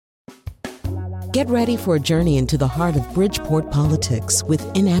Get ready for a journey into the heart of Bridgeport politics with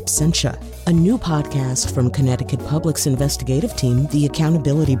In Absentia, a new podcast from Connecticut Public's investigative team, The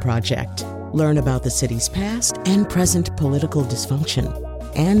Accountability Project. Learn about the city's past and present political dysfunction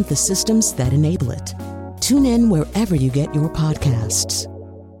and the systems that enable it. Tune in wherever you get your podcasts.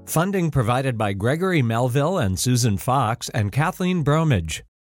 Funding provided by Gregory Melville and Susan Fox and Kathleen Bromage.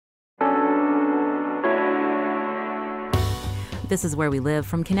 This is Where We Live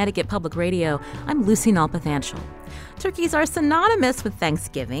from Connecticut Public Radio. I'm Lucy Nalpathanchel. Turkeys are synonymous with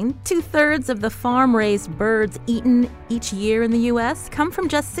Thanksgiving. 2/3 of the farm-raised birds eaten each year in the U.S. come from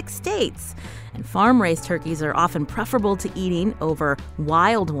just 6 states. And farm-raised turkeys are often preferable to eating over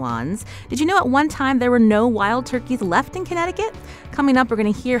wild ones. Did you know at one time there were no wild turkeys left in Connecticut? Coming up, we're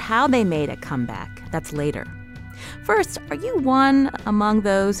going to hear how they made a comeback. That's later. First, are you one among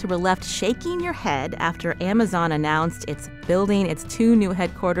those who were left shaking your head after Amazon announced it's building its 2 new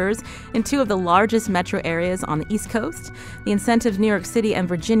headquarters in 2 of the largest metro areas on the East Coast? The incentives New York City and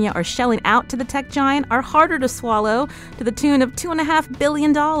Virginia are shelling out to the tech giant are harder to swallow, to the tune of $2.5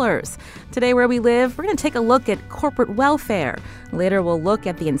 billion. Today, Where We Live, we're going to take a look at corporate welfare. Later, we'll look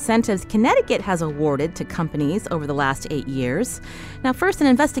at the incentives Connecticut has awarded to companies over the last 8 years. Now, first, an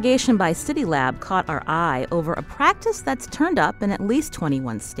investigation by CityLab caught our eye over a practice that's turned up in at least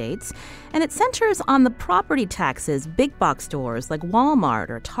 21 states, and it centers on the property taxes big box stores like Walmart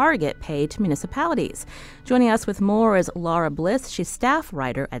or Target pay to municipalities. Joining us with more is Laura Bliss. She's staff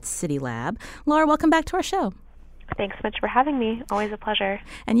writer at CityLab. Laura, welcome back to our show. Thanks so much for having me. Always a pleasure.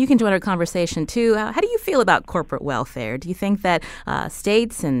 And you can join our conversation, too. How do you feel about corporate welfare? Do you think that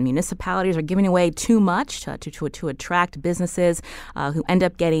states and municipalities are giving away too much to attract businesses who end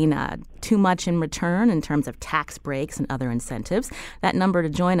up getting too much in return in terms of tax breaks and other incentives? That number to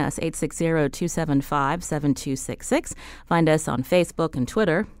join us, 860-275-7266. Find us on Facebook and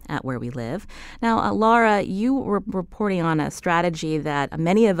Twitter at Where We Live. Now, Laura, you were reporting on a strategy that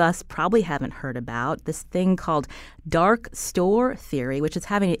many of us probably haven't heard about, this thing called dark store theory, which is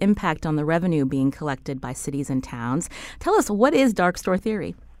having an impact on the revenue being collected by cities and towns. Tell us, what is dark store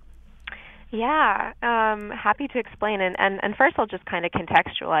theory? Yeah, happy to explain. And first I'll just kind of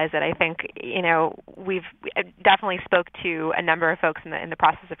contextualize it. I think, we've definitely spoke to a number of folks in the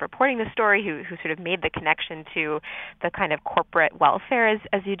process of reporting the story who sort of made the connection to the kind of corporate welfare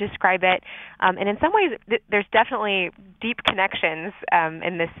as you describe it. And in some ways, there's definitely deep connections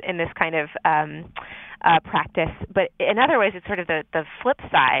in this kind of practice, but in other ways, it's sort of the flip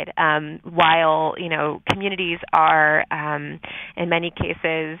side. While communities are in many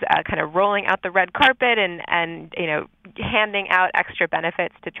cases kind of rolling out the red carpet and handing out extra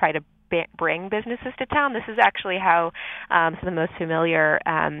benefits to try to bring businesses to town. This is actually how some of the most familiar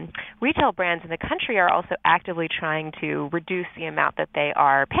retail brands in the country are also actively trying to reduce the amount that they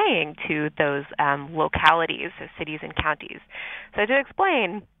are paying to those localities, so cities and counties. So to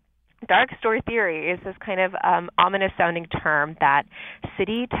explain, dark store theory is this kind of ominous-sounding term that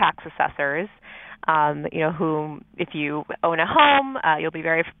city tax assessors, whom, if you own a home, you'll be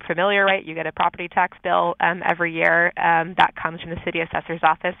very familiar, right? You get a property tax bill every year that comes from the city assessor's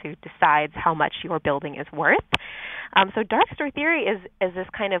office, who decides how much your building is worth. So dark store theory is this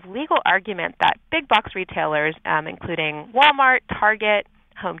kind of legal argument that big box retailers, including Walmart, Target,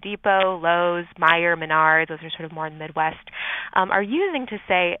 Home Depot, Lowe's, Meijer, Menards, those are sort of more in the Midwest, are using to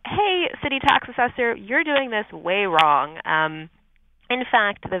say, hey, city tax assessor, you're doing this way wrong. In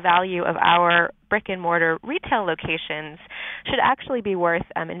fact, the value of our brick-and-mortar retail locations should actually be worth,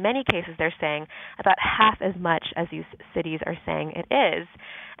 in many cases they're saying, about half as much as these cities are saying it is.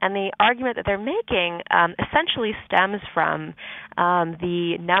 And the argument that they're making essentially stems from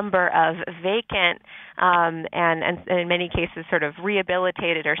the number of vacant and in many cases sort of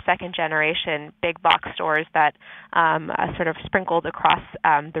rehabilitated or second-generation big box stores that are sort of sprinkled across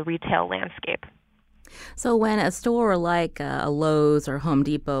the retail landscape. So when a store like a Lowe's or Home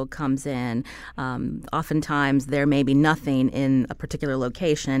Depot comes in, oftentimes there may be nothing in a particular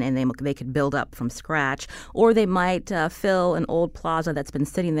location, and they could build up from scratch, or they might fill an old plaza that's been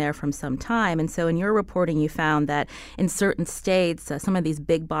sitting there from some time. And so in your reporting, you found that in certain states, some of these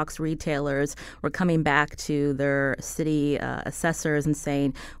big box retailers were coming back to their city assessors and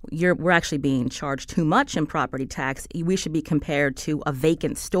saying, we're actually being charged too much in property tax. We should be compared to a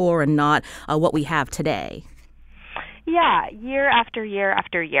vacant store and not what we have today. Yeah, year after year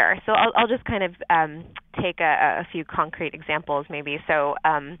after year. So I'll just kind of take a few concrete examples maybe. So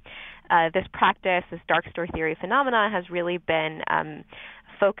this practice, this dark store theory phenomena has really been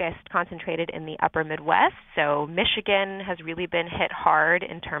concentrated in the upper Midwest. So Michigan has really been hit hard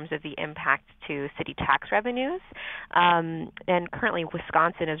in terms of the impact to city tax revenues. And currently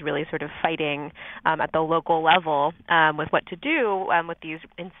Wisconsin is really sort of fighting at the local level with what to do with these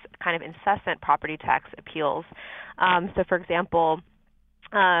kind of incessant property tax appeals. So, for example,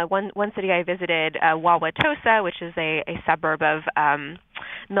 one city I visited, Wauwatosa, which is a suburb of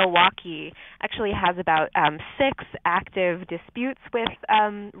Milwaukee, actually has about 6 active disputes with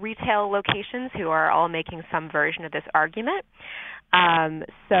retail locations who are all making some version of this argument.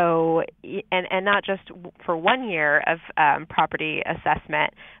 So, not just for 1 year of property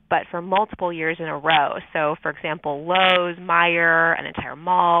assessment, but for multiple years in a row. So, for example, Lowe's, Meijer, an entire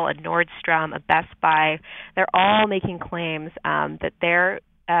mall, a Nordstrom, a Best Buy, they're all making claims that their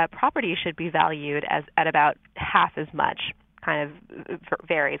property should be valued at about half as much. Kind of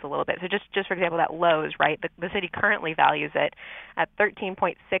varies a little bit. So just for example, that Lowe's, right? The city currently values it at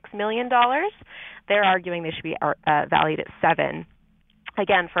 $13.6 million. They're arguing they should be valued at $7 million.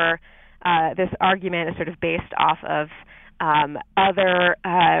 Again, for this argument is sort of based off of other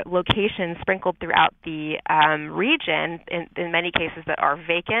locations sprinkled throughout the region, in many cases that are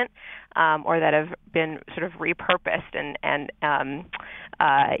vacant or that have been sort of repurposed and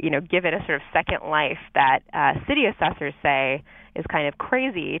given a sort of second life that city assessors say is kind of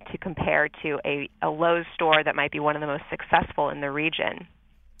crazy to compare to a Lowe's store that might be one of the most successful in the region.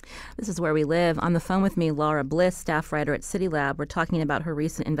 This is Where We Live. On the phone with me, Laura Bliss, staff writer at CityLab. We're talking about her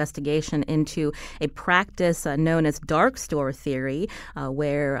recent investigation into a practice known as dark store theory,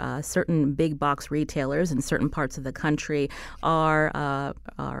 where certain big box retailers in certain parts of the country are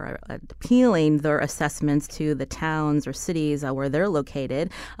appealing their assessments to the towns or cities where they're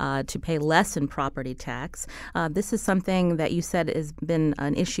located to pay less in property tax. This is something that you said has been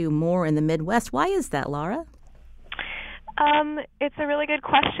an issue more in the Midwest. Why is that, Laura? It's a really good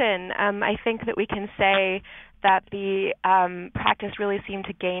question. I think that we can say that the practice really seemed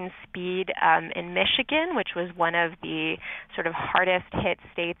to gain speed in Michigan, which was one of the sort of hardest hit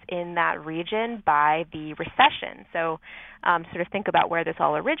states in that region by the recession. So sort of think about where this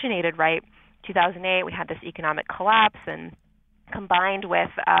all originated, right? 2008, we had this economic collapse, and combined with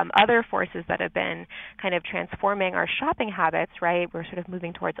other forces that have been kind of transforming our shopping habits, right? We're sort of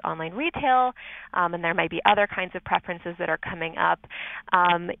moving towards online retail, and there might be other kinds of preferences that are coming up.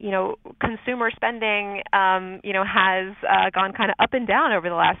 Consumer spending, has gone kind of up and down over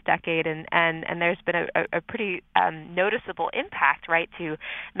the last decade, and there's been a pretty noticeable impact, right, to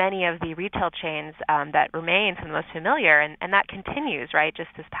many of the retail chains that remain some of the most familiar, and that continues, right? Just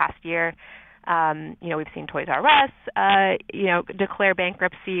this past year, we've seen Toys R Us, declare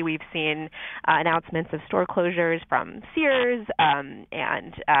bankruptcy. We've seen announcements of store closures from Sears and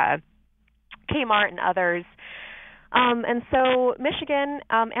Kmart and others. And so Michigan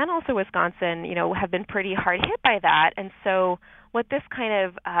and also Wisconsin, have been pretty hard hit by that. And so what this kind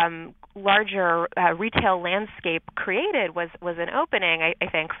of larger retail landscape created was an opening, I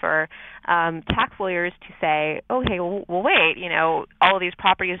think, for tax lawyers to say, okay, well wait, all of these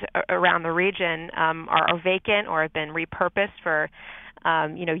properties around the region are vacant or have been repurposed for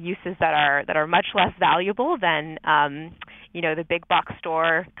uses that are much less valuable than the big box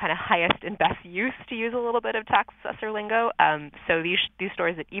store kind of highest and best use, to use a little bit of tax assessor lingo. So these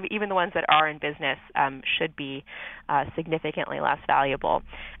stores, that even the ones that are in business, should be significantly less valuable.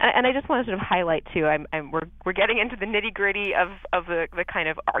 And I just want to sort of highlight too, we're getting into the nitty gritty of the kind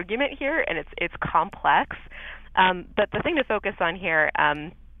of argument here, and it's complex. But the thing to focus on here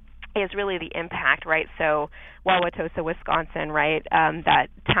is really the impact, right? So Wauwatosa, Wisconsin, right? That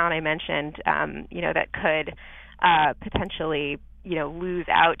town I mentioned, that could potentially, lose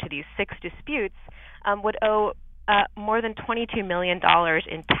out to these 6 disputes, would owe more than $22 million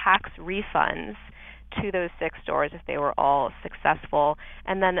in tax refunds to those 6 stores if they were all successful.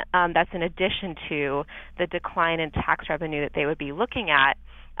 And then that's in addition to the decline in tax revenue that they would be looking at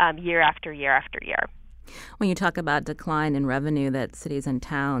year after year after year. When you talk about decline in revenue that cities and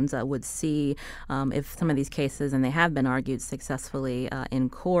towns would see if some of these cases, and they have been argued successfully in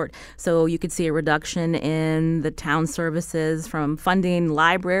court, so you could see a reduction in the town services from funding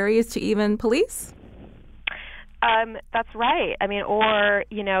libraries to even police? That's right. Or,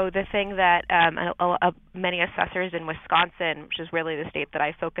 the thing that many assessors in Wisconsin, which is really the state that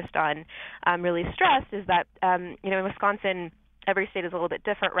I focused on, really stressed is that, in Wisconsin, every state is a little bit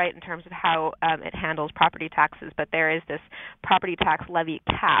different, right, in terms of how it handles property taxes, but there is this property tax levy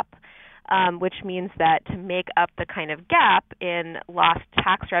cap which means that to make up the kind of gap in lost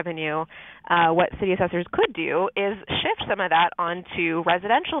tax revenue, what city assessors could do is shift some of that onto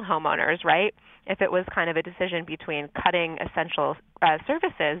residential homeowners, right? If it was kind of a decision between cutting essential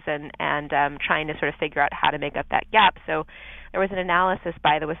services and trying to sort of figure out how to make up that gap. So there was an analysis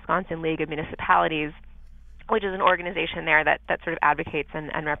by the Wisconsin League of Municipalities, which is an organization there that sort of advocates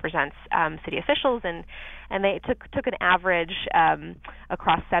and represents city officials, and they took an average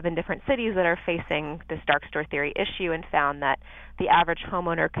across 7 different cities that are facing this dark store theory issue and found that the average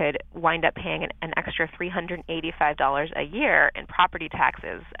homeowner could wind up paying an extra $385 a year in property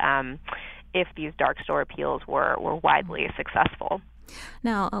taxes if these dark store appeals were widely successful.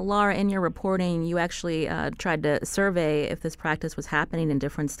 Now, Laura, in your reporting, you actually tried to survey if this practice was happening in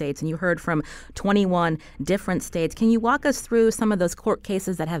different states, and you heard from 21 different states. Can you walk us through some of those court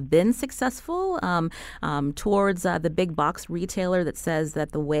cases that have been successful towards the big box retailer that says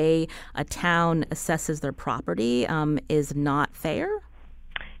that the way a town assesses their property is not fair?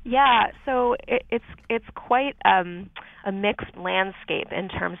 Yeah, so it's quite a mixed landscape in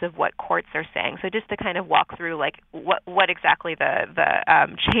terms of what courts are saying. So just to kind of walk through like what exactly the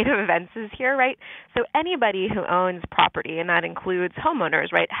chain of events is here, right? So anybody who owns property, and that includes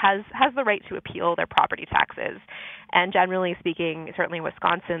homeowners, right, has the right to appeal their property taxes. And generally speaking, certainly in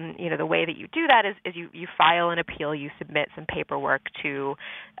Wisconsin, the way that you do that is you file an appeal, you submit some paperwork to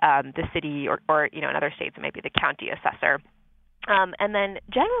the city or in other states it might be the county assessor. And then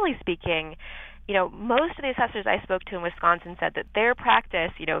generally speaking, most of the assessors I spoke to in Wisconsin said that their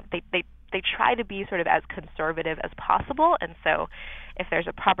practice, they try to be sort of as conservative as possible. And so if there's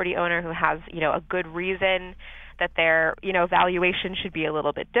a property owner who has, a good reason that their, valuation should be a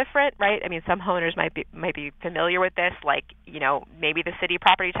little bit different, right? I mean, some homeowners might be familiar with this, like, maybe the city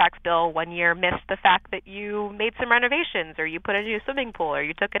property tax bill one year missed the fact that you made some renovations or you put a new swimming pool or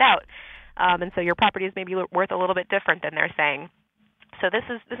you took it out. And so your property is maybe worth a little bit different than they're saying. So this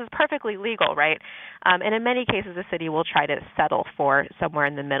is perfectly legal, right? And in many cases, the city will try to settle for somewhere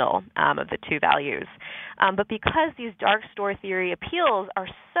in the middle of the two values. But because these dark store theory appeals are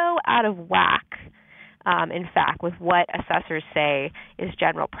so out of whack, in fact, with what assessors say is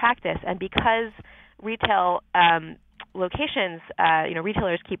general practice, and because retail locations,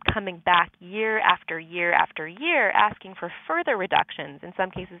 retailers keep coming back year after year after year asking for further reductions, in some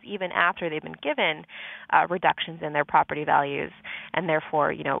cases even after they've been given reductions in their property values and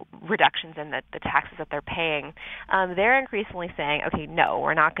therefore, reductions in the taxes that they're paying. They're increasingly saying, okay, no,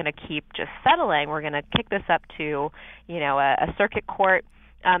 we're not going to keep just settling. We're going to kick this up to, a circuit court.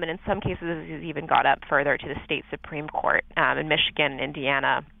 And in some cases, it has even got up further to the state Supreme Court. In Michigan and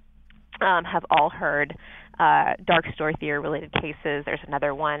Indiana have all heard dark store theory related cases. There's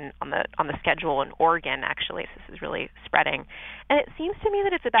another one on the schedule in Oregon, actually. So this is really spreading. And it seems to me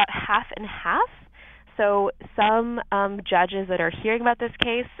that it's about half and half. So some judges that are hearing about this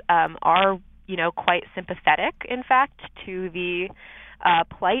case are, quite sympathetic, in fact, to the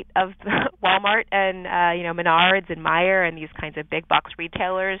plight of Walmart and, Menards and Meijer and these kinds of big box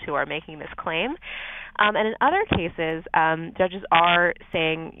retailers who are making this claim. And in other cases, judges are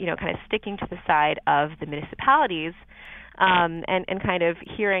saying, kind of sticking to the side of the municipalities and kind of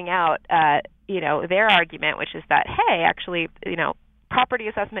hearing out, their argument, which is that, hey, actually, property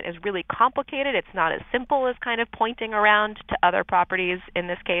assessment is really complicated. It's not as simple as kind of pointing around to other properties in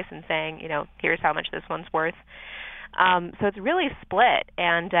this case and saying, here's how much this one's worth. So it's really split.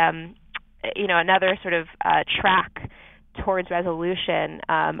 And, another sort of track towards resolution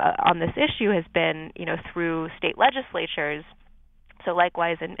on this issue has been, through state legislatures. So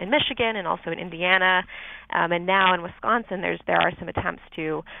likewise in Michigan and also in Indiana, and now in Wisconsin, there are some attempts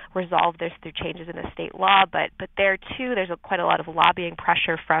to resolve this through changes in the state law. But there too, there's quite a lot of lobbying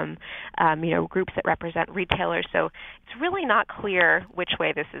pressure from groups that represent retailers. So it's really not clear which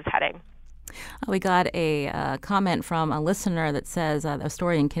way this is heading. We got a comment from a listener that says a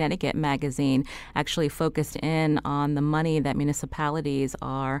story in Connecticut Magazine actually focused in on the money that municipalities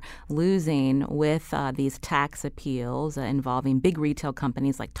are losing with these tax appeals involving big retail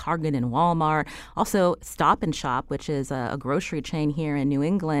companies like Target and Walmart, also Stop and Shop, which is a grocery chain here in New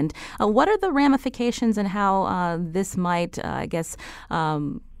England. What are the ramifications and how this might,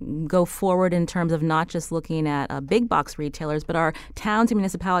 go forward in terms of not just looking at big box retailers, but are towns and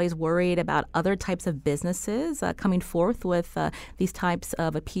municipalities worried about other types of businesses coming forth with these types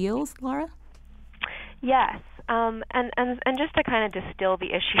of appeals, Laura? Yes. And just to kind of distill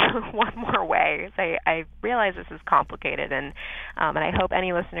the issue one more way, I realize this is complicated, and I hope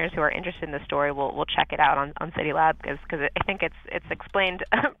any listeners who are interested in the story will check it out on City Lab because I think it's explained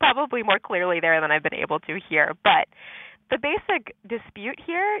probably more clearly there than I've been able to here. But the basic dispute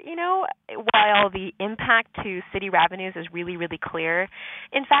here, while the impact to city revenues is really, really clear,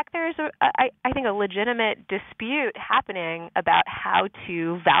 in fact, there's I think a legitimate dispute happening about how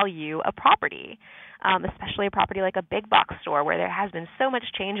to value a property, especially a property like a big box store where there has been so much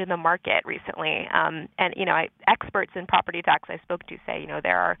change in the market recently. And experts in property tax I spoke to say,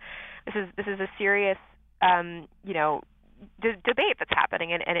 this is a serious debate that's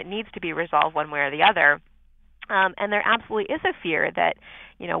happening, and it needs to be resolved one way or the other. And there absolutely is a fear that,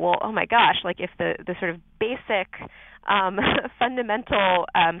 oh my gosh, like if the sort of basic fundamental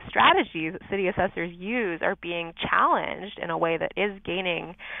strategies that city assessors use are being challenged in a way that is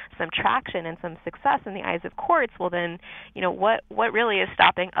gaining some traction and some success in the eyes of courts, well then, what really is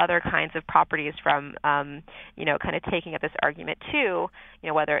stopping other kinds of properties from, kind of taking up this argument too,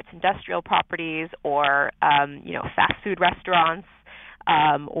 whether it's industrial properties or, fast food restaurants,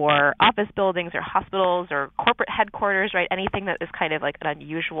 or office buildings or hospitals or corporate headquarters, right? Anything that is kind of like an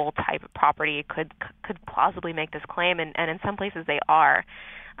unusual type of property could plausibly make this claim, and in some places they are.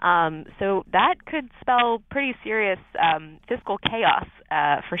 So that could spell pretty serious fiscal chaos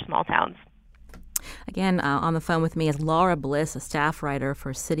for small towns. Again, on the phone with me is Laura Bliss, a staff writer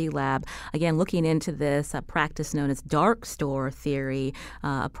for CityLab. Again, looking into this practice known as dark store theory,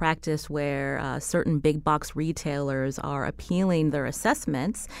 a practice where certain big box retailers are appealing their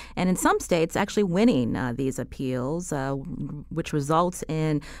assessments, and in some states actually winning these appeals, which results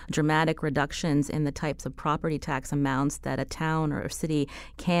in dramatic reductions in the types of property tax amounts that a town or a city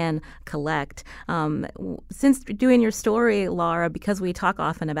can collect. Since doing your story, Laura, because we talk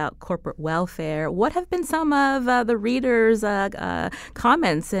often about corporate welfare, what have been some of the readers'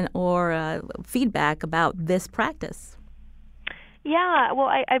 comments or feedback about this practice? Yeah,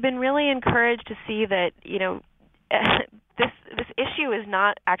 well, I've been really encouraged to see that, this issue is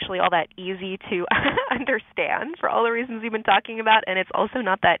not actually all that easy to understand for all the reasons we've been talking about, and it's also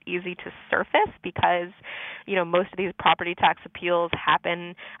not that easy to surface because, most of these property tax appeals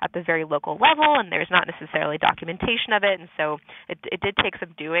happen at the very local level, and there's not necessarily documentation of it, and so it did take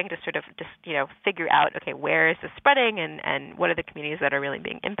some doing to sort of just, figure out, okay, where is this spreading and what are the communities that are really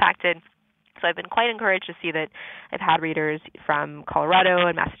being impacted. So I've been quite encouraged to see that I've had readers from Colorado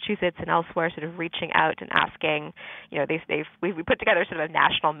and Massachusetts and elsewhere sort of reaching out and asking, we put together sort of a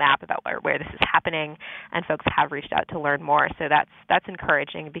national map about where this is happening, and folks have reached out to learn more. So that's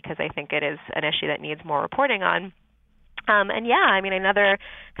encouraging because I think it is an issue that needs more reporting on. Another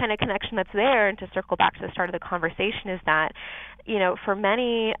kind of connection that's there, and to circle back to the start of the conversation, is that, for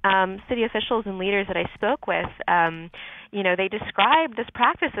many city officials and leaders that I spoke with, they describe this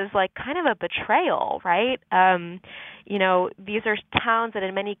practice as like kind of a betrayal, right? These are towns that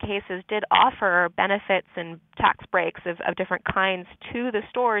in many cases did offer benefits and tax breaks of different kinds to the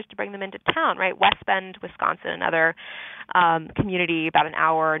stores to bring them into town, right? West Bend, Wisconsin, another community about an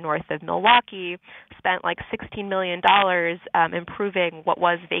hour north of Milwaukee, spent like $16 million improving what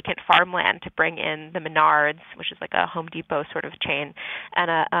was vacant farmland to bring in the Menards, which is like a Home Depot sort of chain, and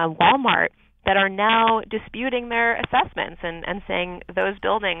a Walmart, that are now disputing their assessments and saying those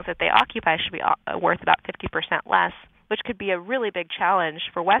buildings that they occupy should be worth about 50% less, which could be a really big challenge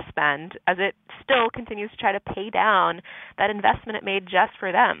for West Bend as it still continues to try to pay down that investment it made just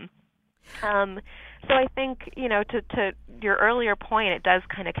for them. So I think, to your earlier point, it does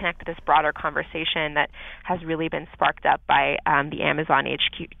kind of connect to this broader conversation that has really been sparked up by the Amazon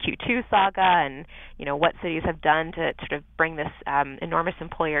HQ2 saga and, what cities have done to sort of bring this enormous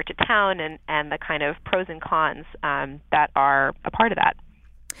employer to town and the kind of pros and cons that are a part of that.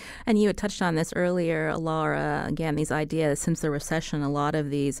 And you had touched on this earlier, Laura. Again, these ideas, since the recession, a lot of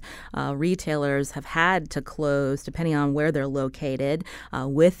these retailers have had to close depending on where they're located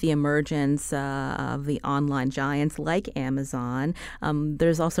with the emergence of the online giants like Amazon.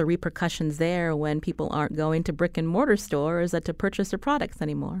 There's also repercussions there when people aren't going to brick and mortar stores to purchase their products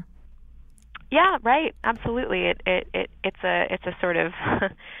anymore. Yeah, right. Absolutely. It's a sort of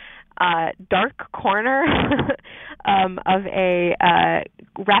dark corner of a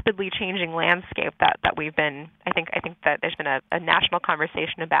rapidly changing landscape that we've been. I think that there's been a national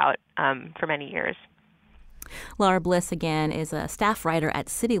conversation about for many years. Laura Bliss, again, is a staff writer at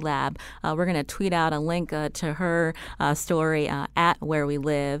CityLab. We're going to tweet out a link to her story at Where We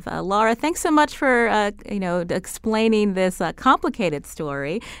Live. Laura, thanks so much for explaining this complicated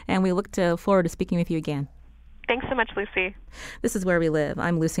story, and we look forward to speaking with you again. Thanks so much, Lucy. This is Where We Live.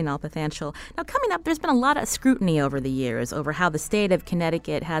 I'm Lucy Nalpathanchel. Now, coming up, there's been a lot of scrutiny over the years over how the state of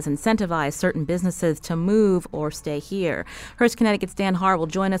Connecticut has incentivized certain businesses to move or stay here. Hearst Connecticut's Dan Haar will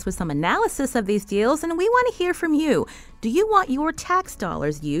join us with some analysis of these deals, and we want to hear from you. Do you want your tax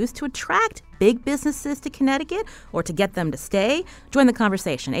dollars used to attract big businesses to Connecticut or to get them to stay? Join the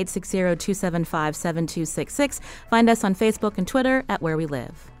conversation, 860-275-7266. Find us on Facebook and Twitter at Where We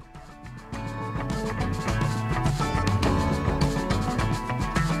Live.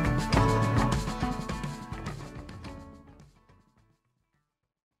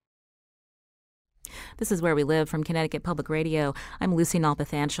 This is Where We Live from Connecticut Public Radio. I'm Lucy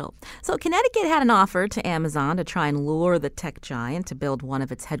Nalpathanchel. So Connecticut had an offer to Amazon to try and lure the tech giant to build one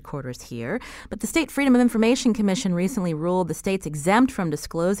of its headquarters here. But the State Freedom of Information Commission recently ruled the state's exempt from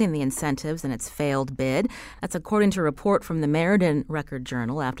disclosing the incentives in its failed bid. That's according to a report from the Meriden Record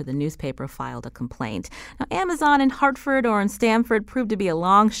Journal after the newspaper filed a complaint. Now, Amazon in Hartford or in Stamford proved to be a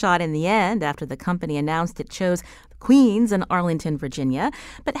long shot in the end after the company announced it chose Queens and Arlington, Virginia.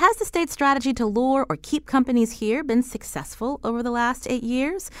 But has the state's strategy to lure or keep companies here been successful over the last 8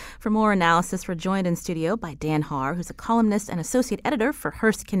 years? For more analysis, we're joined in studio by Dan Haar, who's a columnist and associate editor for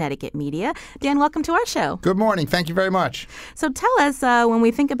Hearst Connecticut Media. Dan, welcome to our show. Good morning. Thank you very much. So tell us, when we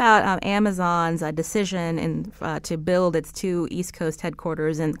think about Amazon's decision to build its two East Coast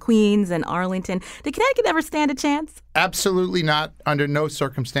headquarters in Queens and Arlington, did Connecticut ever stand a chance? Absolutely not. Under no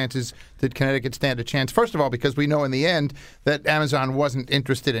circumstances did Connecticut stand a chance. First of all, because we know in the end that Amazon wasn't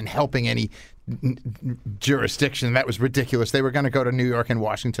interested in helping any jurisdiction. That was ridiculous. They were going to go to New York and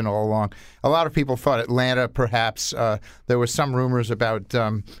Washington all along. A lot of people thought Atlanta, perhaps. There were some rumors about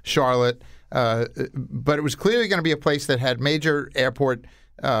Charlotte. But it was clearly going to be a place that had major airport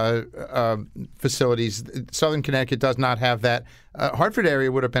facilities. Southern Connecticut does not have that. Hartford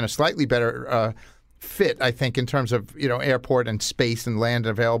area would have been a slightly better fit, I think, in terms of airport and space and land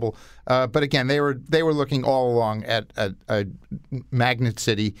available. But again, they were looking all along at a magnet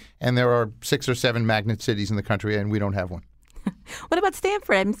city, and there are 6 or 7 magnet cities in the country, and we don't have one. What about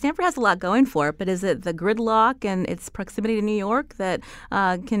Stamford? I mean, Stamford has a lot going for it, but is it the gridlock and its proximity to New York that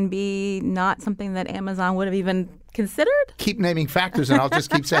can be not something that Amazon would have even considered? Keep naming factors, and I'll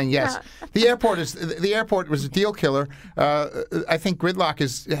just keep saying yes. The airport was a deal killer. I think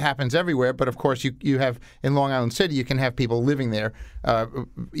gridlock happens everywhere, but of course you have in Long Island City, you can have people living there a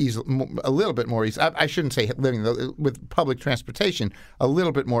little bit more easily. I shouldn't say living with public transportation a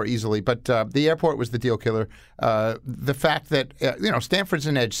little bit more easily, but the airport was the deal killer. The fact that Stamford's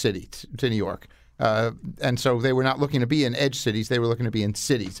an edge city to New York. And so they were not looking to be in edge cities. They were looking to be in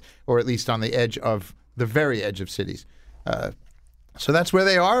cities, or at least on the edge of the very edge of cities. So that's where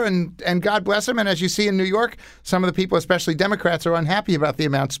they are, and God bless them. And as you see in New York, some of the people, especially Democrats, are unhappy about the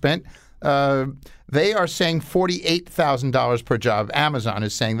amount spent. They are saying $48,000 per job. Amazon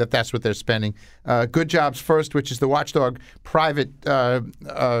is saying that's what they're spending. Good Jobs First, which is the watchdog private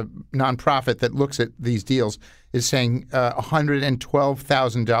nonprofit that looks at these deals, is saying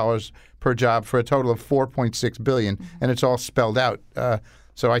 $112,000 per job for a total of $4.6 billion, and it's all spelled out.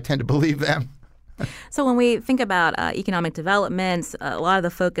 So I tend to believe them. So when we think about economic developments, a lot of the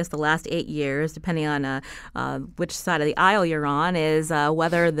focus the last 8 years, depending on which side of the aisle you're on, is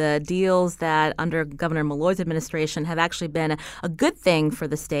whether the deals that under Governor Malloy's administration have actually been a good thing for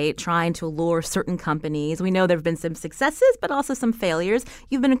the state, trying to lure certain companies. We know there have been some successes, but also some failures.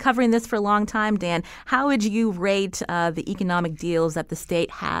 You've been covering this for a long time, Dan. How would you rate the economic deals that the state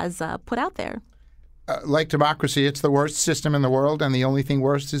has put out there? Like democracy, it's the worst system in the world, and the only thing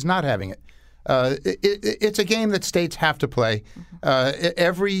worse is not having it. It's a game that states have to play.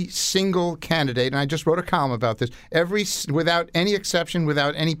 Every single candidate, and I just wrote a column about this, without any exception,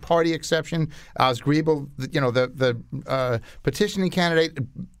 without any party exception, Oz Griebel, the petitioning candidate,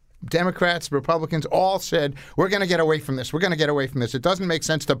 Democrats, Republicans, all said, we're going to get away from this. We're going to get away from this. It doesn't make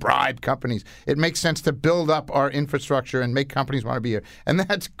sense to bribe companies. It makes sense to build up our infrastructure and make companies want to be here. And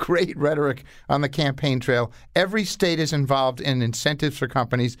that's great rhetoric on the campaign trail. Every state is involved in incentives for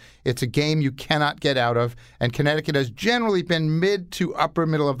companies. It's a game you cannot get out of. And Connecticut has generally been mid to upper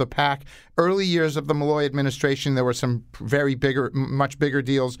middle of the pack. Early years of the Malloy administration, there were some much bigger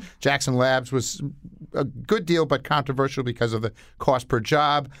deals. Jackson Labs was a good deal, but controversial because of the cost per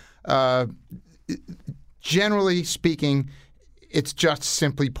job. Generally speaking, it's just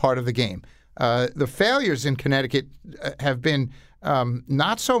simply part of the game. The failures in Connecticut have been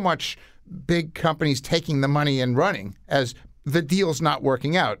not so much big companies taking the money and running as the deal's not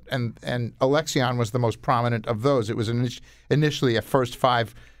working out. And Alexion was the most prominent of those. It was initially a First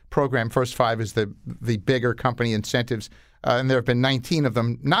Five program. First Five is the bigger company incentives And there have been 19 of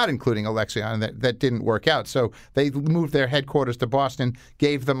them, not including Alexion, that didn't work out. So they moved their headquarters to Boston,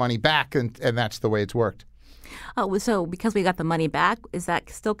 gave the money back, and that's the way it's worked. Oh, so because we got the money back, is that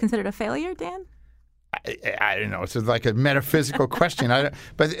still considered a failure, Dan? I don't know. It's like a metaphysical question.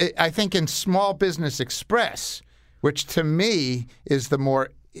 But I think in Small Business Express, which to me is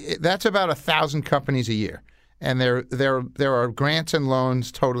that's about 1,000 companies a year. And there are grants and loans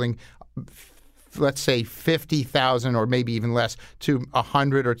totaling, let's say, $50,000 or maybe even less to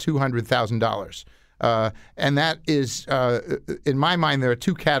 $100,000 or $200,000. And that is, in my mind, there are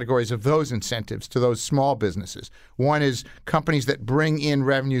two categories of those incentives to those small businesses. One is companies that bring in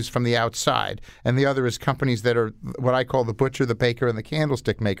revenues from the outside, and the other is companies that are what I call the butcher, the baker, and the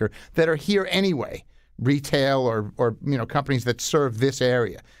candlestick maker that are here anyway, retail or companies that serve this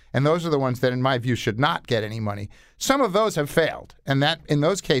area. And those are the ones that, in my view, should not get any money. Some of those have failed, and that in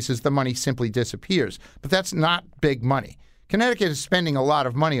those cases, the money simply disappears. But that's not big money. Connecticut is spending a lot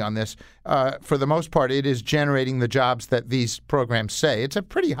of money on this. For the most part, it is generating the jobs that these programs say. It's a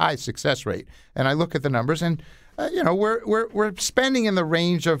pretty high success rate. And I look at the numbers, and we're spending in the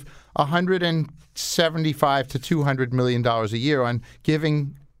range of $175 to $200 million a year on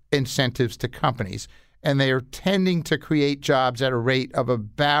giving incentives to companies. And they are tending to create jobs at a rate of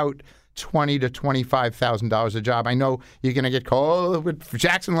about $20,000 to $25,000 a job. I know you're going to get called, but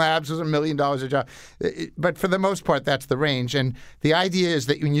Jackson Labs is $1 million a job. But for the most part, that's the range. And the idea is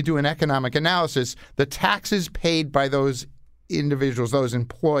that when you do an economic analysis, the taxes paid by those individuals, those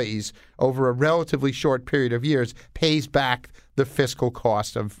employees, over a relatively short period of years pays back the fiscal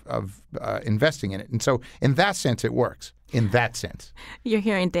cost of investing in it. And so in that sense, it works. In that sense. You're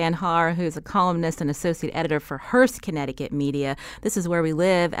hearing Dan Haar, who's a columnist and associate editor for Hearst Connecticut Media. This is where we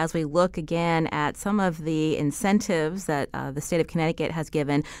live as we look again at some of the incentives that the state of Connecticut has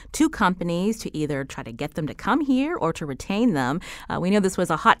given to companies to either try to get them to come here or to retain them. We know this was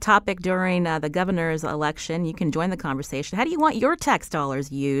a hot topic during the governor's election. You can join the conversation. How do you want your tax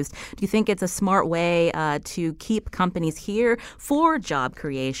dollars used? Do you think it's a smart way to keep companies here for job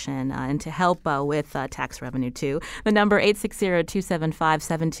creation and to help with tax revenue too? The number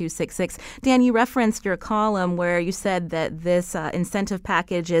 860-275-7266. Dan, you referenced your column where you said that this incentive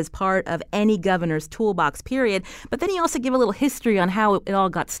package is part of any governor's toolbox, period. But then you also give a little history on how it all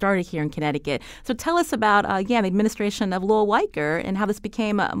got started here in Connecticut. So tell us about, the administration of Lowell Weicker and how this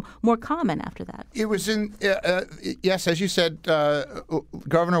became more common after that. It was yes, as you said,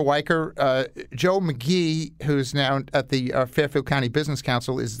 Governor Weicker, Joe McGee, who's now at the Fairfield County Business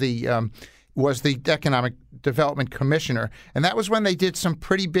Council, was the Economic Development Commissioner. And that was when they did some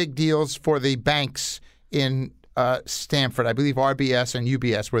pretty big deals for the banks in Stamford. I believe RBS and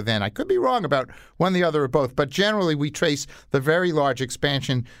UBS were then. I could be wrong about one, the other, or both. But generally, we trace the very large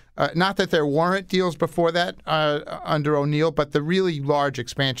expansion. Not that there weren't deals before that under O'Neill, but the really large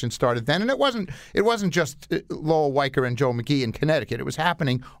expansion started then. And it wasn't just Lowell Weicker and Joe McGee in Connecticut. It was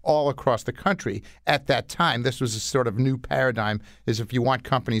happening all across the country at that time. This was a sort of new paradigm, is if you want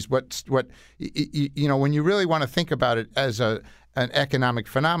companies, when you really want to think about it as an economic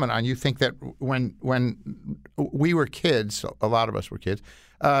phenomenon, you think that when we were kids, a lot of us were kids,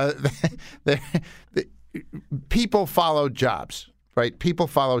 people followed jobs. Right, people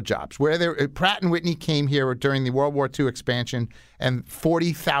followed jobs. Pratt & Whitney came here during the World War II expansion, and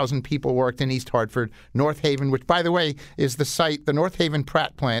 40,000 people worked in East Hartford. North Haven, which, by the way, is the site. The North Haven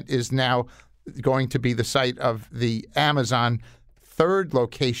Pratt plant is now going to be the site of the Amazon third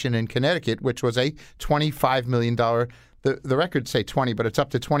location in Connecticut, which was a $25 million. The records say 20, but it's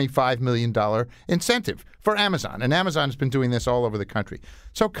up to $25 million incentive for Amazon. And Amazon has been doing this all over the country.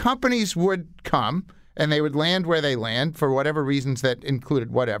 So companies would come, and they would land where they land for whatever reasons that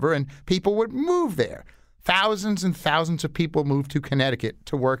included whatever, and people would move there. Thousands and thousands of people moved to Connecticut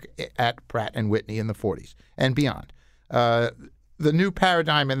to work at Pratt & Whitney in the 40s and beyond. The new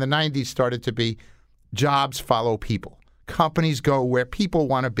paradigm in the 90s started to be jobs follow people. Companies go where people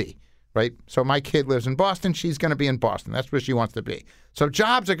want to be, right? So my kid lives in Boston. She's going to be in Boston. That's where she wants to be. So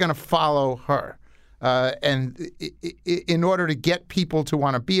jobs are going to follow her. And in order to get people to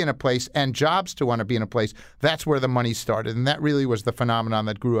want to be in a place and jobs to want to be in a place, that's where the money started. And that really was the phenomenon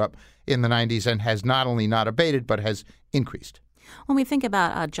that grew up in the 90s and has not only not abated, but has increased. When we think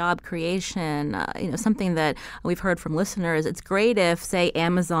about job creation, something that we've heard from listeners, it's great if, say,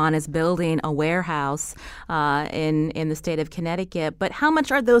 Amazon is building a warehouse in the state of Connecticut, but how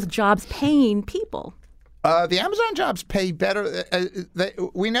much are those jobs paying people? The Amazon jobs pay better.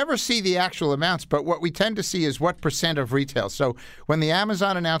 We never see the actual amounts, but what we tend to see is what percent of retail. So when the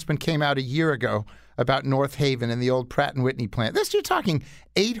Amazon announcement came out a year ago about North Haven and the old Pratt & Whitney plant, you're talking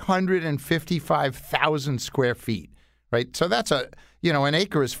 855,000 square feet, right? So that's an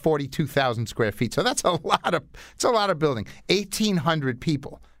acre is 42,000 square feet. So that's a lot of building. 1,800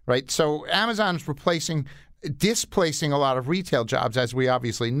 people, right? So Amazon is displacing a lot of retail jobs, as we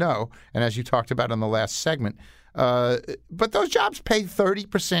obviously know, and as you talked about in the last segment. But those jobs pay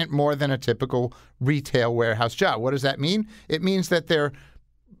 30% more than a typical retail warehouse job. What does that mean? It means that they're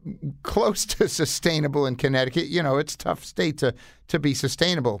close to sustainable in Connecticut. It's a tough state to be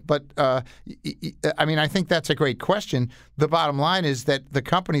sustainable. But, I think that's a great question. The bottom line is that the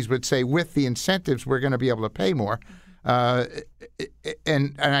companies would say with the incentives, we're going to be able to pay more.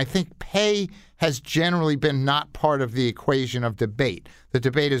 And I think pay has generally been not part of the equation of debate. The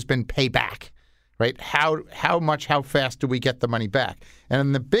debate has been payback, right? How much, how fast do we get the money back?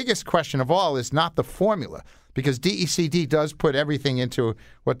 And the biggest question of all is not the formula, because DECD does put everything into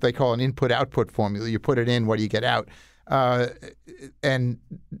what they call an input-output formula. You put it in, what do you get out? And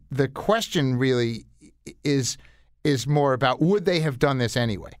the question really is more about, would they have done this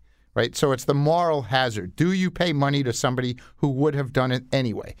anyway? Right? So it's the moral hazard. Do you pay money to somebody who would have done it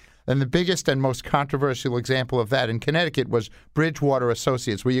anyway? And the biggest and most controversial example of that in Connecticut was Bridgewater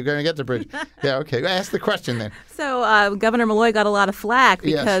Associates. Were you going to get to Bridge? Yeah, okay. Ask the question then. So Governor Malloy got a lot of flack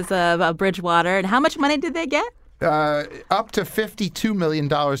because of Bridgewater. And how much money did they get? Up to $52 million.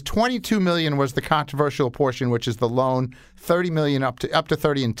 $22 million was the controversial portion, which is the loan. $30 million up to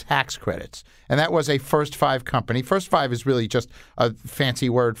 $30 in tax credits, and that was a First Five company. First Five is really just a fancy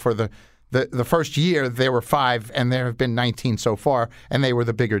word for the first year. There were 5, and there have been 19 so far, and they were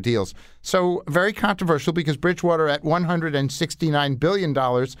the bigger deals. So very controversial because Bridgewater at $169 billion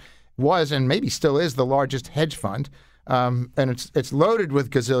was, and maybe still is, the largest hedge fund. And it's loaded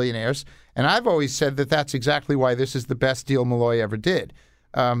with gazillionaires. And I've always said that that's exactly why this is the best deal Malloy ever did.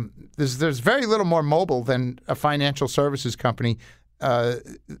 There's very little more mobile than a financial services company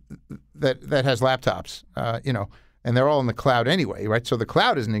that has laptops, and they're all in the cloud anyway, right? So the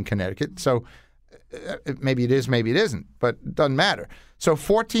cloud isn't in Connecticut. So maybe it is, maybe it isn't, but it doesn't matter. So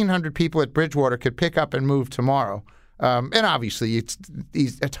 1,400 people at Bridgewater could pick up and move tomorrow. And obviously,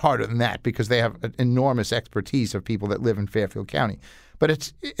 it's harder than that because they have an enormous expertise of people that live in Fairfield County.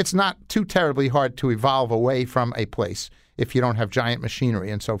 But it's not too terribly hard to evolve away from a place if you don't have giant machinery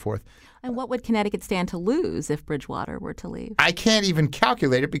and so forth. And what would Connecticut stand to lose if Bridgewater were to leave? I can't even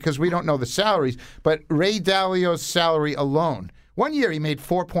calculate it because we don't know the salaries. But Ray Dalio's salary alone, one year he made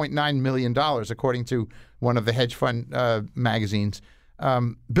 $4.9 million, according to one of the hedge fund magazines.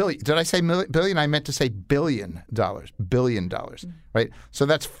 Billion. Did I say billion? I meant to say $1 billion. $1 billion, right? So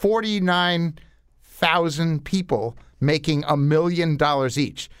that's 49,000 people making $1 million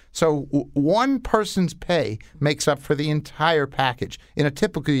each. So one person's pay makes up for the entire package. In a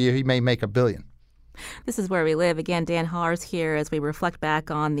typical year, he may make $1 billion. This is Where We Live. Again, Dan Haars here as we reflect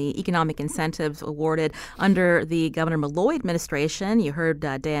back on the economic incentives awarded under the Governor Malloy administration. You heard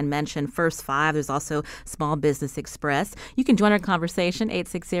Dan mention First Five. There's also Small Business Express. You can join our conversation,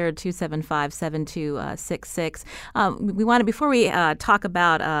 860-275-7266. We want to, before we talk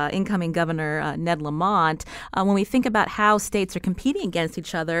about incoming Governor Ned Lamont, when we think about how states are competing against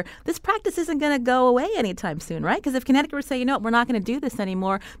each other, this practice isn't going to go away anytime soon, right? Because if Connecticut were to say, we're not going to do this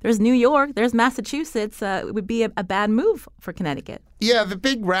anymore, there's New York, there's Massachusetts, it would be a bad move for Connecticut. Yeah, the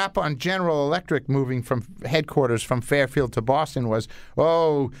big rap on General Electric moving from headquarters from Fairfield to Boston was,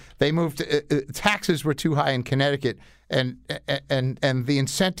 they moved, taxes were too high in Connecticut, and the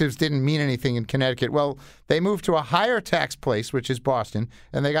incentives didn't mean anything in Connecticut. Well, they moved to a higher tax place, which is Boston,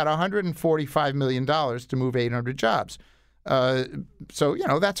 and they got $145 million to move 800 jobs. So,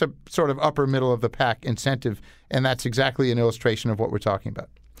 that's a sort of upper middle of the pack incentive, and that's exactly an illustration of what we're talking about.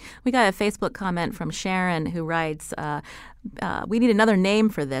 We got a Facebook comment from Sharon who writes, we need another name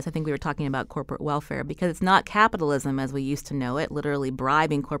for this. I think we were talking about corporate welfare because it's not capitalism as we used to know it, literally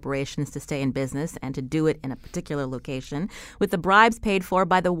bribing corporations to stay in business and to do it in a particular location, with the bribes paid for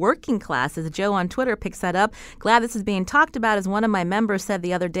by the working class. As Joe on Twitter picks that up, glad this is being talked about. As one of my members said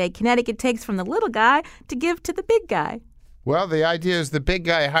the other day, Connecticut takes from the little guy to give to the big guy. Well, the idea is the big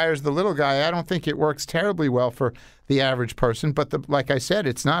guy hires the little guy. I don't think it works terribly well for the average person. But like I said,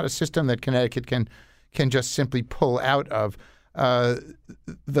 it's not a system that Connecticut can just simply pull out of. The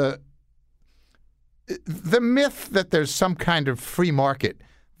myth that there's some kind of free market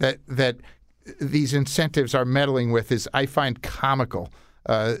that these incentives are meddling with is, I find, comical.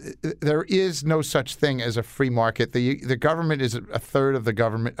 There is no such thing as a free market. The government is a third of the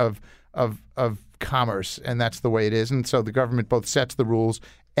government of commerce, and that's the way it is. And so the government both sets the rules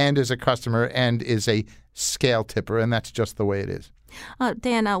and is a customer and is a scale tipper, and that's just the way it is.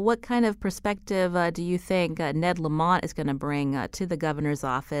 Dan, what kind of perspective do you think Ned Lamont is going to bring to the governor's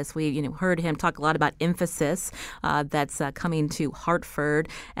office? We heard him talk a lot about Infosys that's coming to Hartford.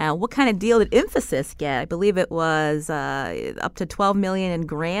 What kind of deal did Infosys get? I believe it was up to $12 million in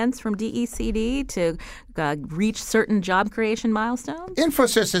grants from DECD to reach certain job creation milestones?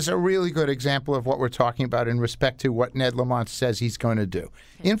 Infosys is a really good example of what we're talking about in respect to what Ned Lamont says he's going to do.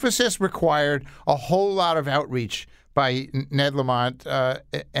 Okay. Infosys required a whole lot of outreach by Ned Lamont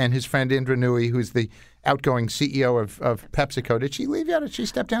and his friend Indra Nooyi, who's the outgoing CEO of PepsiCo. Did she leave yet? Did she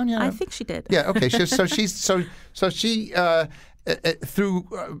step down yet? I think she did. Yeah. Okay. She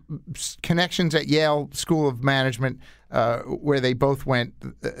through connections at Yale School of Management, where they both went,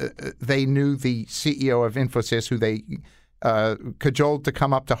 they knew the CEO of Infosys, who they cajoled to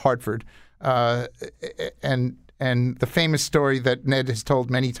come up to Hartford, and the famous story that Ned has told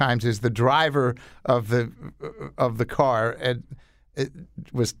many times is the driver of the car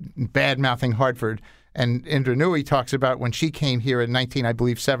was bad-mouthing Hartford. And Indra Nooyi talks about when she came here in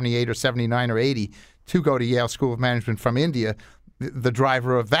 1978 or 79 or 80 to go to Yale School of Management from India, the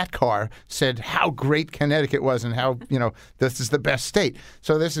driver of that car said how great Connecticut was and how, this is the best state.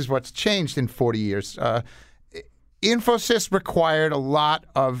 So this is what's changed in 40 years. Infosys required a lot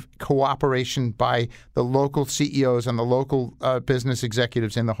of cooperation by the local CEOs and the local business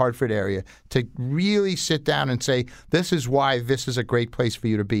executives in the Hartford area to really sit down and say, this is why this is a great place for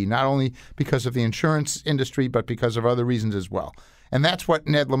you to be, not only because of the insurance industry, but because of other reasons as well. And that's what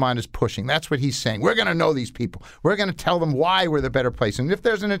Ned Lamont is pushing. That's what he's saying. We're going to know these people. We're going to tell them why we're the better place. And if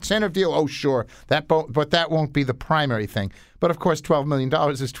there's an incentive deal, oh, sure, but that won't be the primary thing. But, of course, $12 million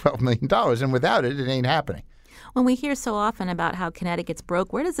is $12 million, and without it, it ain't happening. When we hear so often about how Connecticut's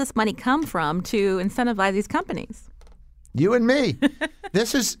broke, where does this money come from to incentivize these companies? You and me.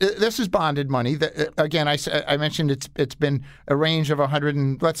 This is bonded money. Again, I mentioned it's been a range of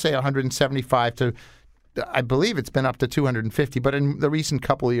 175 to, I believe it's been up to 250, but in the recent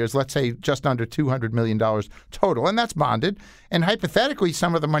couple of years, let's say just under $200 million total, and that's bonded. And hypothetically,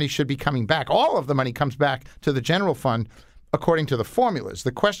 some of the money should be coming back. All of the money comes back to the general fund according to the formulas.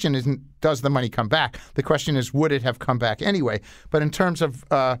 The question isn't, does the money come back? The question is, would it have come back anyway? But in terms of,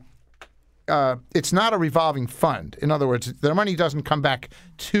 it's not a revolving fund. In other words, the money doesn't come back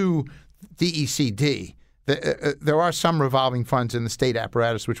to DECD. There are some revolving funds in the state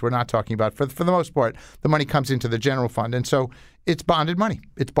apparatus, which we're not talking about. For the most part, the money comes into the general fund. And so it's bonded money.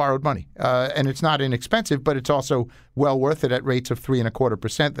 It's borrowed money. And it's not inexpensive, but it's also well worth it at rates of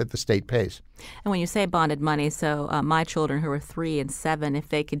 3.25% that the state pays. And when you say bonded money, so my children who are 3 and 7, if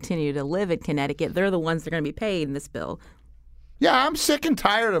they continue to live in Connecticut, they're the ones that are going to be paid in this bill. Yeah, I'm sick and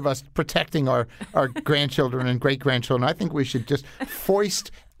tired of us protecting our grandchildren and great-grandchildren. I think we should just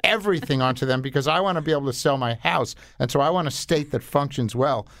foist everything onto them because I want to be able to sell my house. And so I want a state that functions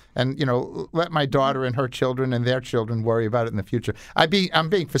well and, let my daughter and her children and their children worry about it in the future. I'm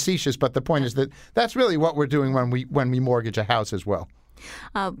being facetious, but the point is that that's really what we're doing when we mortgage a house as well.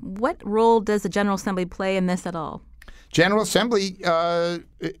 What role does the General Assembly play in this at all? General Assembly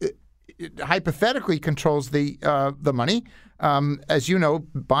hypothetically controls the money. As you know,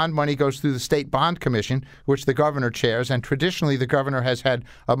 bond money goes through the State Bond Commission, which the governor chairs, and traditionally the governor has had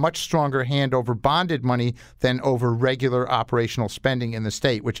a much stronger hand over bonded money than over regular operational spending in the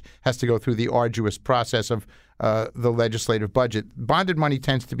state, which has to go through the arduous process of the legislative budget. Bonded money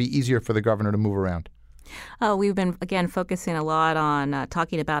tends to be easier for the governor to move around. We've been, again, focusing a lot on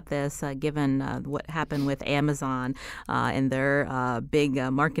talking about this, given what happened with Amazon and their big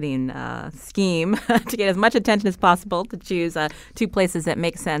marketing scheme to get as much attention as possible to choose 2 places that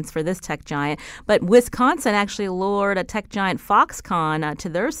make sense for this tech giant. But Wisconsin actually lured a tech giant Foxconn to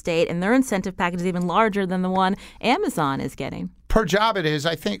their state, and their incentive package is even larger than the one Amazon is getting. Per job it is,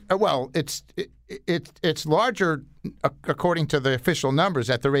 I think, it's larger according to the official numbers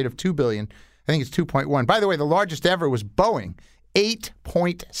at the rate of $2 billion. I think it's 2.1. By the way, the largest ever was Boeing,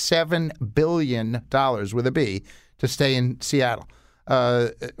 $8.7 billion with a B to stay in Seattle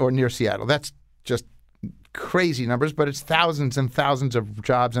or near Seattle. That's just crazy numbers, but it's thousands and thousands of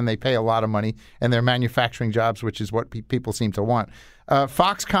jobs, and they pay a lot of money, and they're manufacturing jobs, which is what people seem to want.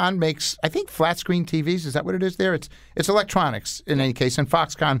 Foxconn makes, I think, flat screen TVs. Is that what it is there? It's electronics in any case, and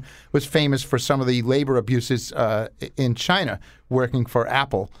Foxconn was famous for some of the labor abuses in China working for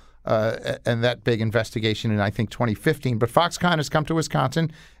Apple. And that big investigation in, I think, 2015. But Foxconn has come to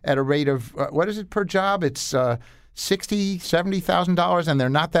Wisconsin at a rate of, what is it per job? It's $60,000, $70,000, and they're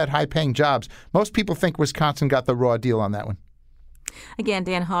not that high-paying jobs. Most people think Wisconsin got the raw deal on that one. Again,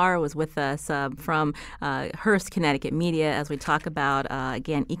 Dan Haar was with us from Hearst, Connecticut Media as we talk about,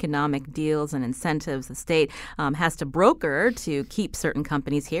 again, economic deals and incentives the state has to broker to keep certain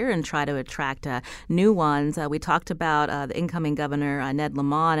companies here and try to attract new ones. We talked about the incoming governor, Ned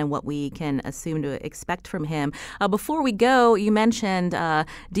Lamont, and what we can assume to expect from him. Before we go, you mentioned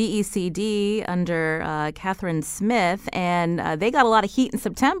DECD under Catherine Smith, and they got a lot of heat in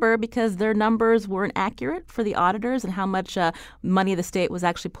September because their numbers weren't accurate for the auditors and how much money the state was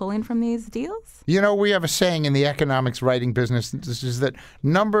actually pulling from these deals? You know, we have a saying in the economics writing business, this is that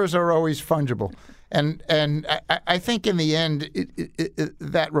numbers are always fungible. And I think in the end,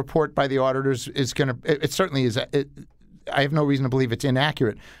 that report by the auditors is going to, it certainly is, I have no reason to believe it's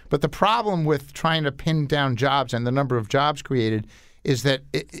inaccurate. But the problem with trying to pin down jobs and the number of jobs created is that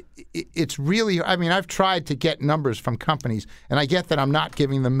it's really, I mean, I've tried to get numbers from companies, and I get that I'm not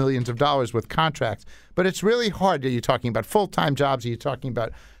giving them millions of dollars with contracts, but it's really hard. Are you talking about full-time jobs? Are you talking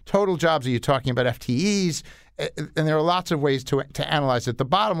about total jobs? Are you talking about FTEs? And there are lots of ways to analyze it. The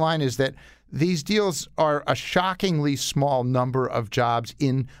bottom line is that these deals are a shockingly small number of jobs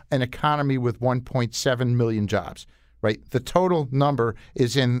in an economy with 1.7 million jobs, right? The total number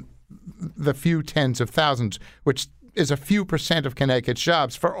is in the few tens of thousands, which is a few percent of Connecticut's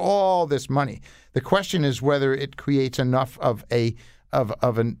jobs for all this money. The question is whether it creates enough of a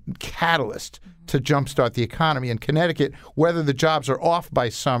catalyst to jumpstart the economy in Connecticut, whether the jobs are off by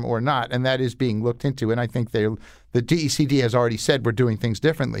some or not, and that is being looked into. And I think the DECD has already said we're doing things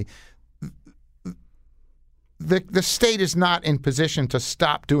differently. The state is not in position to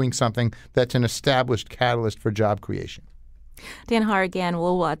stop doing something that's an established catalyst for job creation. Dan Haar, again,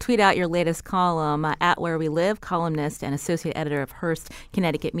 we'll tweet out your latest column at Where We Live, columnist and associate editor of Hearst,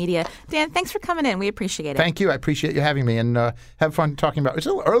 Connecticut Media. Dan, thanks for coming in. We appreciate it. Thank you. I appreciate you having me, and have fun talking about it. It's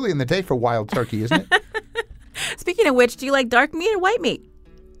a little early in the day for wild turkey, isn't it? Speaking of which, do you like dark meat or white meat?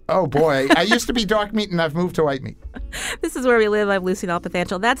 Oh, boy. I used to be dark meat, and I've moved to white meat. This is Where We Live. I'm Lucy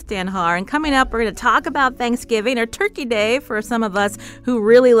Nalpathanchel. That's Dan Haar. And coming up, we're going to talk about Thanksgiving, or Turkey Day, for some of us who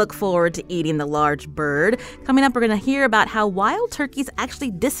really look forward to eating the large bird. Coming up, we're going to hear about how wild turkeys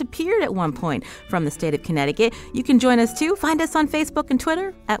actually disappeared at one point from the state of Connecticut. You can join us, too. Find us on Facebook and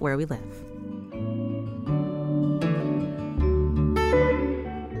Twitter at Where We Live.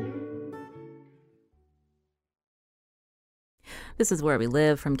 This is Where We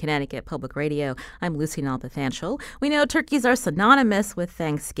Live from Connecticut Public Radio. I'm Lucy Nalpathanchel. We know turkeys are synonymous with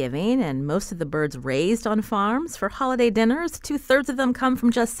Thanksgiving, and most of the birds raised on farms for holiday dinners, 2/3 of them come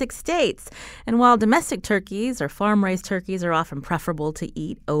from just 6 states. And while domestic turkeys or farm-raised turkeys are often preferable to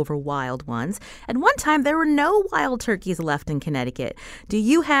eat over wild ones, at one time there were no wild turkeys left in Connecticut. Do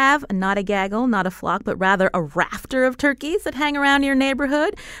you have not a gaggle, not a flock, but rather a rafter of turkeys that hang around your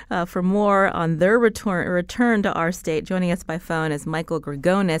neighborhood? For more on their return to our state, joining us by phone is Michael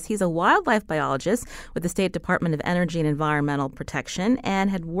Grigonis. He's a wildlife biologist with the State Department of Energy and Environmental Protection and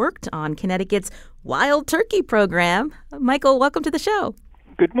had worked on Connecticut's wild turkey program. Michael, welcome to the show.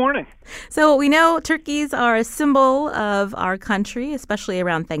 Good morning. So we know turkeys are a symbol of our country, especially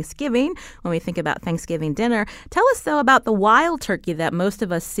around Thanksgiving, when we think about Thanksgiving dinner. Tell us, though, about the wild turkey that most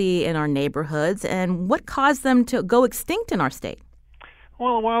of us see in our neighborhoods and what caused them to go extinct in our state.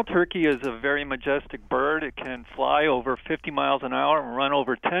 Well, a wild turkey is a very majestic bird. It can fly over 50 miles an hour and run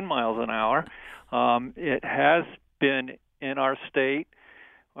over 10 miles an hour. It has been in our state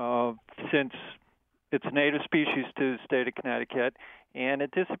since it's a native species to the state of Connecticut, and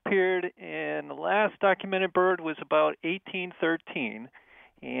it disappeared, and the last documented bird was about 1813.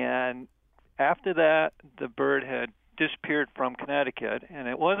 And after that, the bird had disappeared from Connecticut, and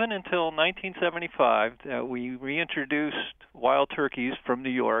it wasn't until 1975 that we reintroduced wild turkeys from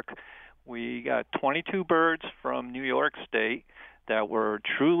New York. We got 22 birds from New York State that were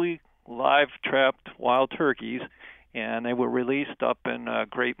truly live-trapped wild turkeys, and they were released up in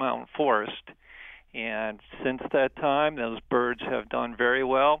Great Mountain Forest. And since that time, those birds have done very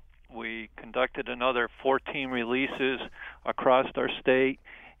well. We conducted another 14 releases across our state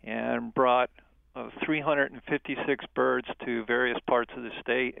and brought 356 birds to various parts of the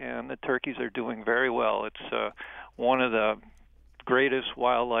state, and the turkeys are doing very well. It's one of the greatest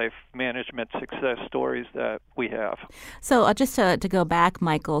wildlife management success stories that we have. So just to go back,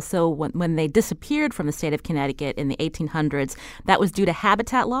 Michael, so when they disappeared from the state of Connecticut in the 1800s, that was due to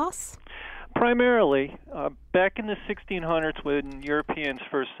habitat loss? Primarily, back in the 1600s when Europeans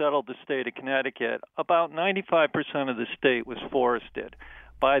first settled the state of Connecticut, about 95% of the state was forested.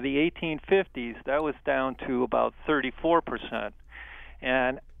 By the 1850s, that was down to about 34%.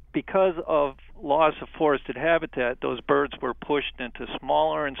 And because of loss of forested habitat, those birds were pushed into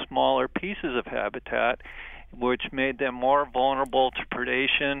smaller and smaller pieces of habitat. which made them more vulnerable to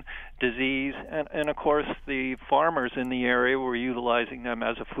predation, disease, and of course the farmers in the area were utilizing them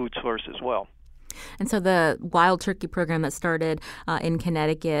as a food source as well. And so the wild turkey program that started in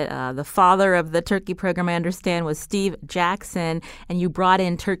Connecticut, the father of the turkey program, I understand, was Steve Jackson, and you brought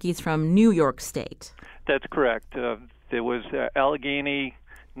in turkeys from New York State. That's correct. There was Allegheny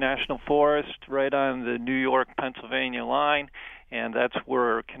National Forest right on the New York-Pennsylvania line, and that's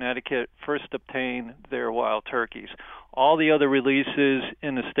where Connecticut first obtained their wild turkeys. All the other releases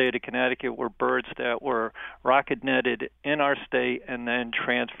in the state of Connecticut were birds that were rocket netted in our state and then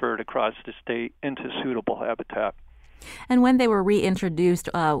transferred across the state into suitable habitat. And when they were reintroduced,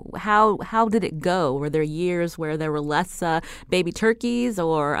 how did it go? Were there years where there were less baby turkeys,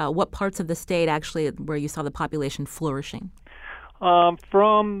 or what parts of the state actually where you saw the population flourishing?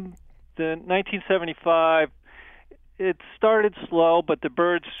 From the 1975, it started slow, but the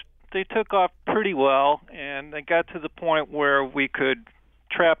birds, they took off pretty well, and they got to the point where we could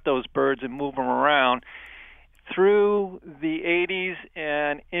trap those birds and move them around. Through the 80s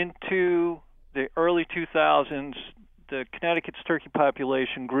and into the early 2000s, the Connecticut's turkey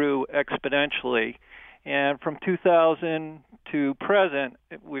population grew exponentially. And from 2000 to present,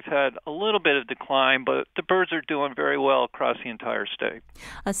 we've had a little bit of decline, but the birds are doing very well across the entire state.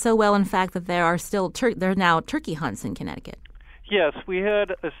 So well, in fact, that there are still there are now turkey hunts in Connecticut. Yes, we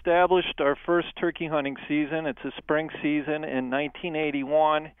had established our first turkey hunting season. It's a spring season in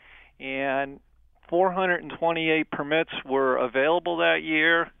 1981, and 428 permits were available that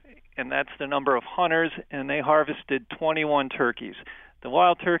year, and that's the number of hunters, and they harvested 21 turkeys. The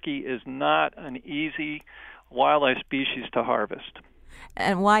wild turkey is not an easy wildlife species to harvest.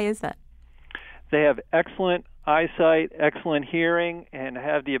 And why is that? They have excellent eyesight, excellent hearing, and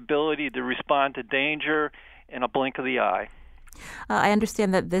have the ability to respond to danger in a blink of the eye. I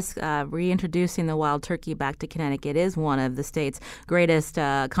understand that this reintroducing the wild turkey back to Connecticut is one of the state's greatest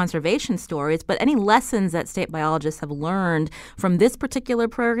conservation stories, but any lessons that state biologists have learned from this particular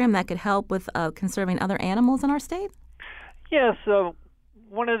program that could help with conserving other animals in our state? Yes,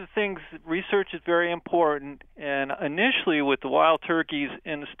 one of the things, research is very important, and initially with the wild turkeys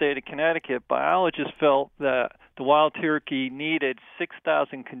in the state of Connecticut, biologists felt that the wild turkey needed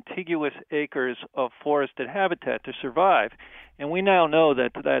 6,000 contiguous acres of forested habitat to survive, and we now know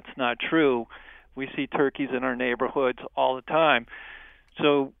that that's not true. We see turkeys in our neighborhoods all the time.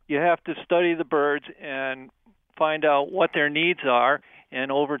 So you have to study the birds and find out what their needs are, and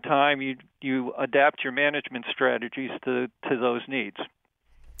over time you adapt your management strategies to those needs.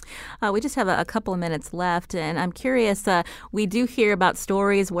 We just have a couple of minutes left, and I'm curious, we do hear about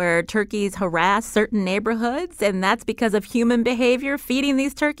stories where turkeys harass certain neighborhoods, and that's because of human behavior feeding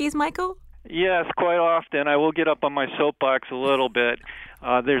these turkeys, Michael? Yes, quite often. I will get up on my soapbox a little bit.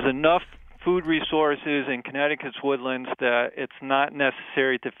 There's enough food resources in Connecticut's woodlands that it's not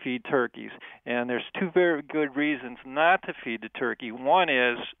necessary to feed turkeys. And there's two very good reasons not to feed the turkey. One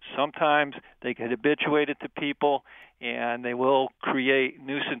is sometimes they get habituated to people, and they will create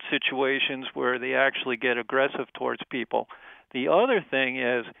nuisance situations where they actually get aggressive towards people. The other thing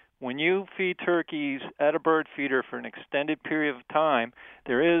is when you feed turkeys at a bird feeder for an extended period of time,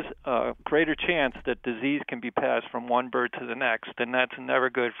 there is a greater chance that disease can be passed from one bird to the next, and that's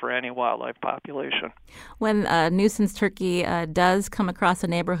never good for any wildlife population. When a nuisance turkey does come across a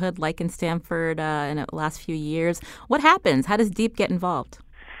neighborhood like in Stamford in the last few years, what happens? How does DEEP get involved?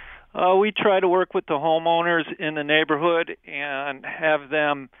 We try to work with the homeowners in the neighborhood and have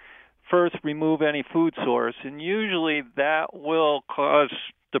them first remove any food source, and usually that will cause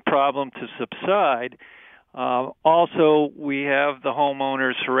the problem to subside. Also, we have the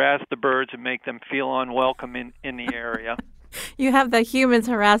homeowners harass the birds and make them feel unwelcome in the area. You have the humans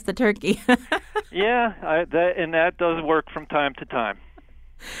harass the turkey. Yeah, that does work from time to time.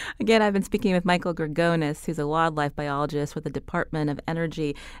 Again, I've been speaking with Michael Grigonis, who's a wildlife biologist with the Department of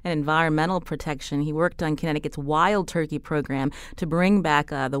Energy and Environmental Protection. He worked on Connecticut's wild turkey program to bring back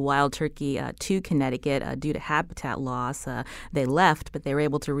the wild turkey to Connecticut due to habitat loss. They left, but they were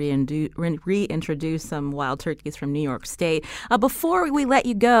able to reintroduce some wild turkeys from New York State. Before we let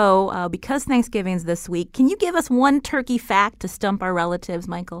you go, because Thanksgiving's this week, can you give us one turkey fact to stump our relatives,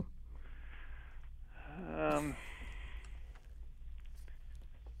 Michael?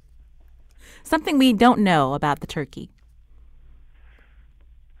 Something we don't know about the turkey.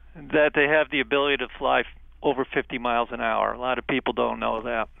 That they have the ability to fly over 50 miles an hour. A lot of people don't know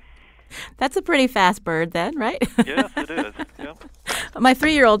that. That's a pretty fast bird then, right? Yes, it is. Yep. My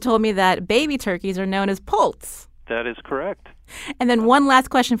 3-year-old told me that baby turkeys are known as poults. That is correct. And then one last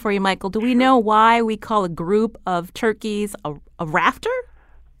question for you, Michael. Do we know why we call a group of turkeys a rafter?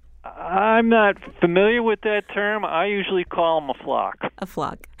 I'm not familiar with that term. I usually call them a flock. A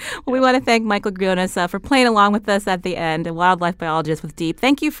flock. Well, we want to thank Michael Grionis for playing along with us at the end, a wildlife biologist with DEEP.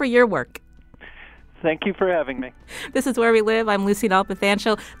 Thank you for your work. Thank you for having me. This is Where We Live. I'm Lucy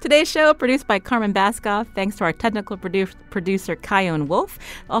Nalpathanchel. Today's show produced by Carmen Baskoff. Thanks to our technical producer, Kyone Wolf.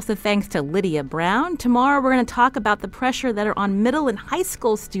 Also thanks to Lydia Brown. Tomorrow we're going to talk about the pressure that are on middle and high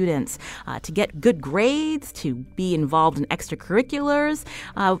school students to get good grades, to be involved in extracurriculars.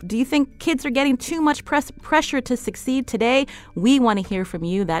 Do you think kids are getting too much pressure to succeed today? We want to hear from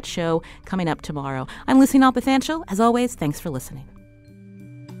you. That show coming up tomorrow. I'm Lucy Nalpathanchel. As always, thanks for listening.